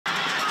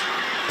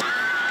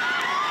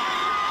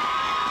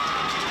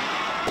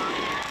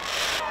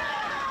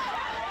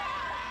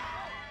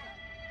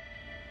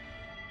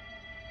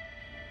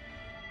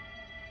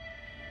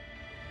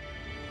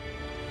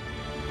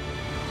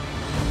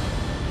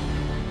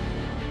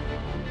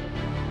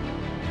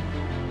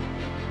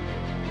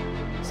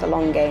It's a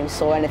long game,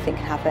 so anything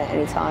can happen at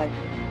any time.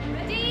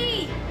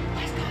 Ready?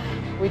 Let's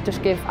go. We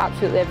just give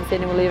absolutely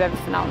everything and we leave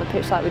everything out on the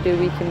pitch like we do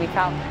week in, week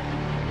out.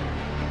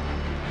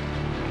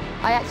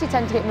 I actually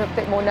tend to get a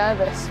bit more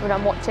nervous when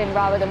I'm watching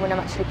rather than when I'm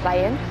actually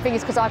playing. I think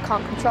it's because I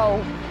can't control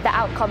the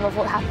outcome of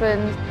what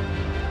happens.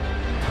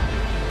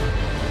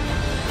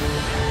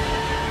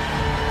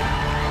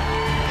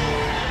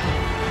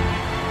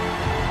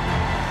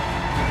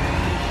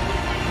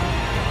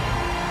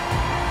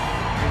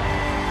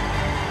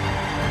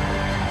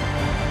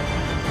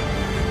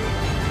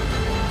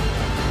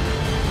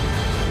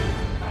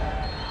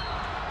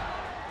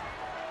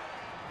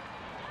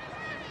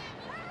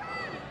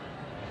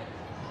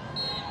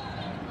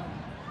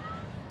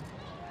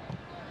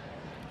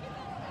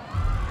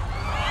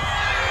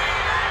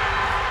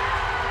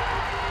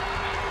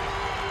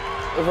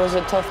 It was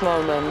a tough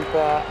moment,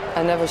 but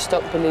I never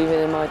stopped believing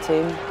in my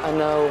team. I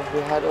know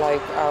we had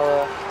like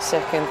our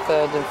second,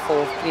 third and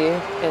fourth year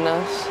in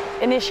us.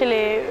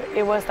 Initially,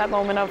 it was that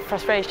moment of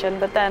frustration,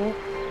 but then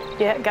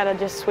you gotta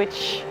just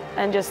switch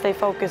and just stay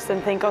focused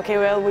and think, okay,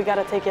 well, we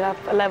gotta take it up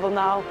a level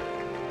now.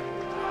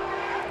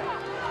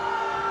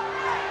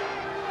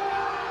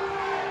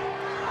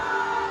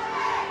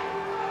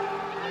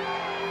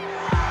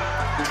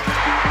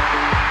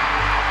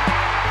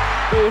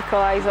 The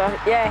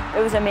equaliser, yeah,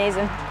 it was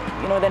amazing.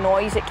 You know, the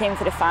noise that came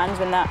for the fans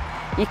when that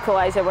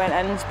equaliser went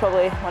in is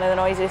probably one of the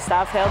noisiest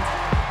I've heard.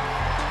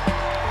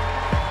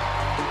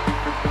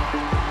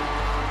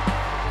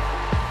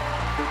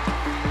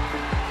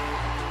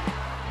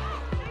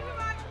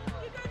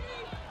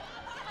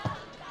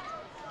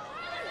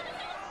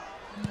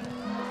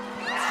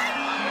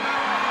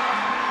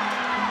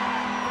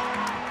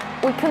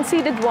 We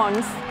conceded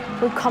once,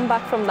 we've come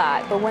back from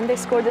that, but when they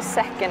scored the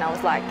second, I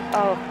was like,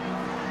 oh,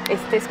 is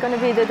this going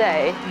to be the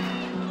day?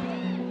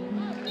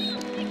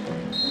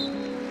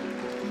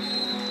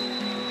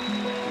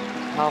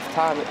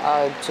 Half-time,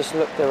 I just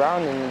looked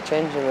around in the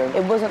changing room.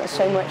 It wasn't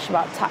so much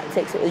about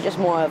tactics, it was just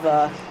more of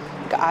a,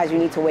 guys, we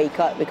need to wake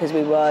up because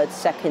we were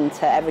second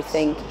to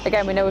everything.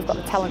 Again, we know we've got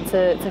the talent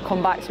to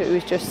come back, so it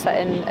was just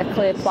setting a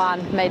clear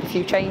plan, made a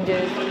few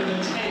changes.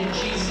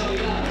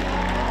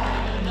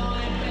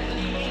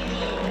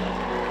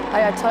 I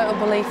had total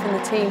belief in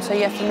the team, so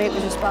yeah, for me it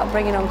was just about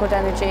bringing on good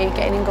energy,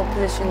 getting in good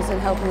positions and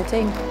helping the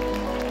team.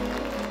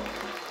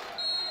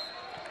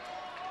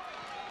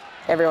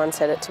 Everyone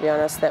said it, to be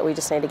honest, that we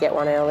just need to get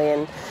one early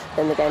and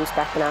then the game's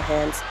back in our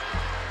hands.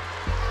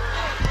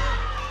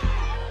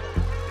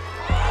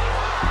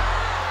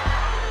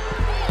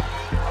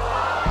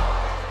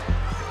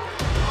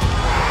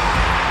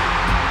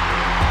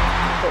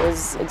 It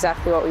was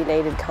exactly what we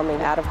needed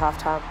coming out of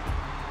half-time.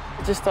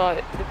 I just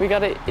thought we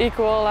got an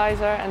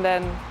equaliser and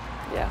then,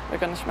 yeah, we're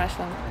going to smash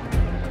them.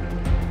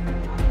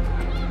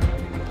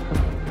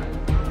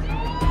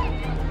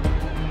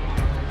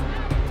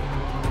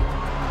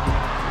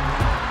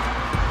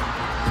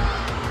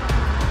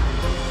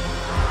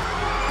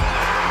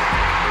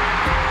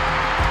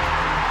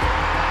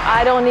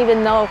 I don't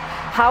even know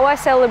how I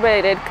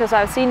celebrated because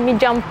I've seen me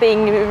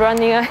jumping,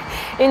 running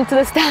into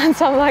the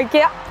stands. I'm like,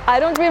 yeah, I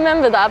don't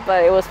remember that,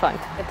 but it was fun.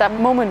 At that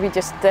moment, we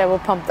just were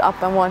pumped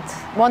up and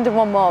wanted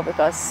one more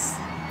because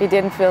we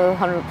didn't feel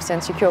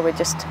 100% secure with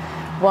just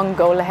one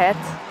goal ahead.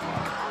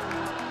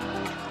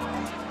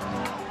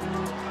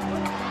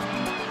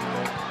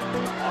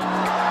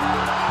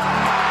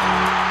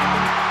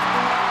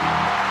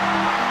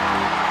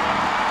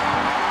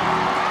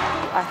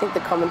 I think the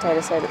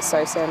commentator said it's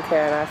so Sam Kerr,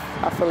 and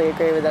I fully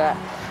agree with that.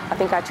 I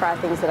think I try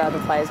things that other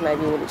players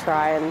maybe wouldn't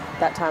try, and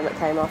that time it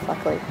came off,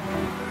 luckily.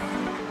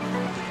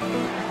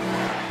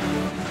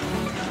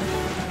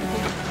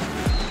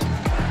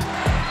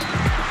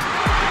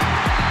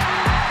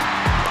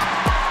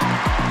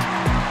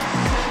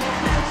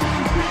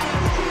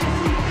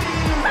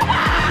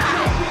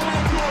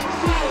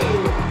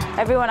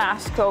 Everyone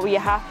asked, oh, were you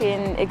happy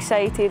and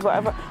excited,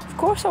 whatever? Of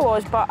course I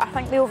was, but I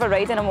think the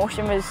overriding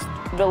emotion was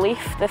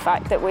relief, the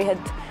fact that we had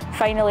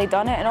finally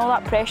done it and all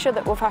that pressure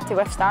that we've had to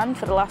withstand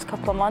for the last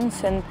couple of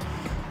months, and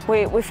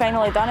we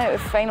finally done it, we've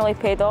finally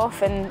paid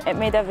off, and it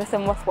made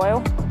everything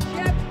worthwhile.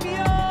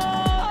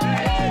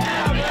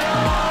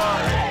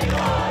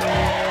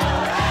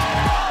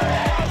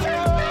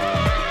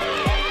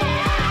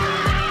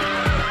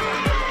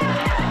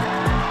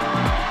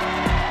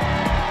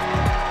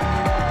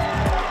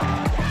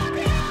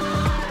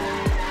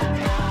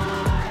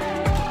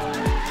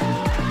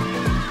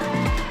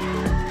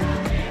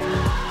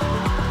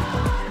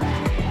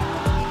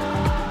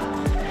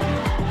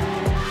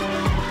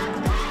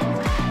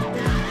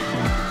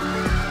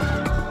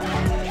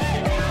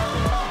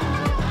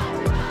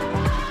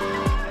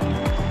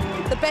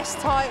 Best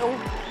title,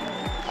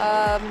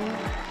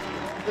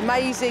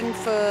 amazing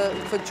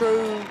for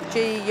Drew,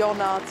 G,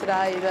 Yona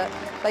today that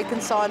they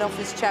can sign off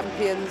as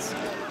champions.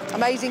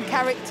 Amazing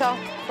character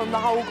from the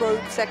whole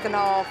group, second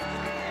half.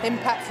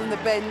 Impact from the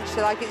bench,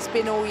 like it's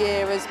been all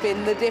year, has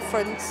been the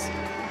difference.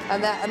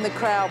 And the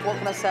crowd, what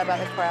can I say about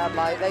the crowd?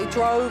 Like, they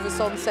drove us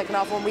on second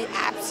half when we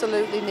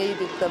absolutely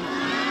needed them.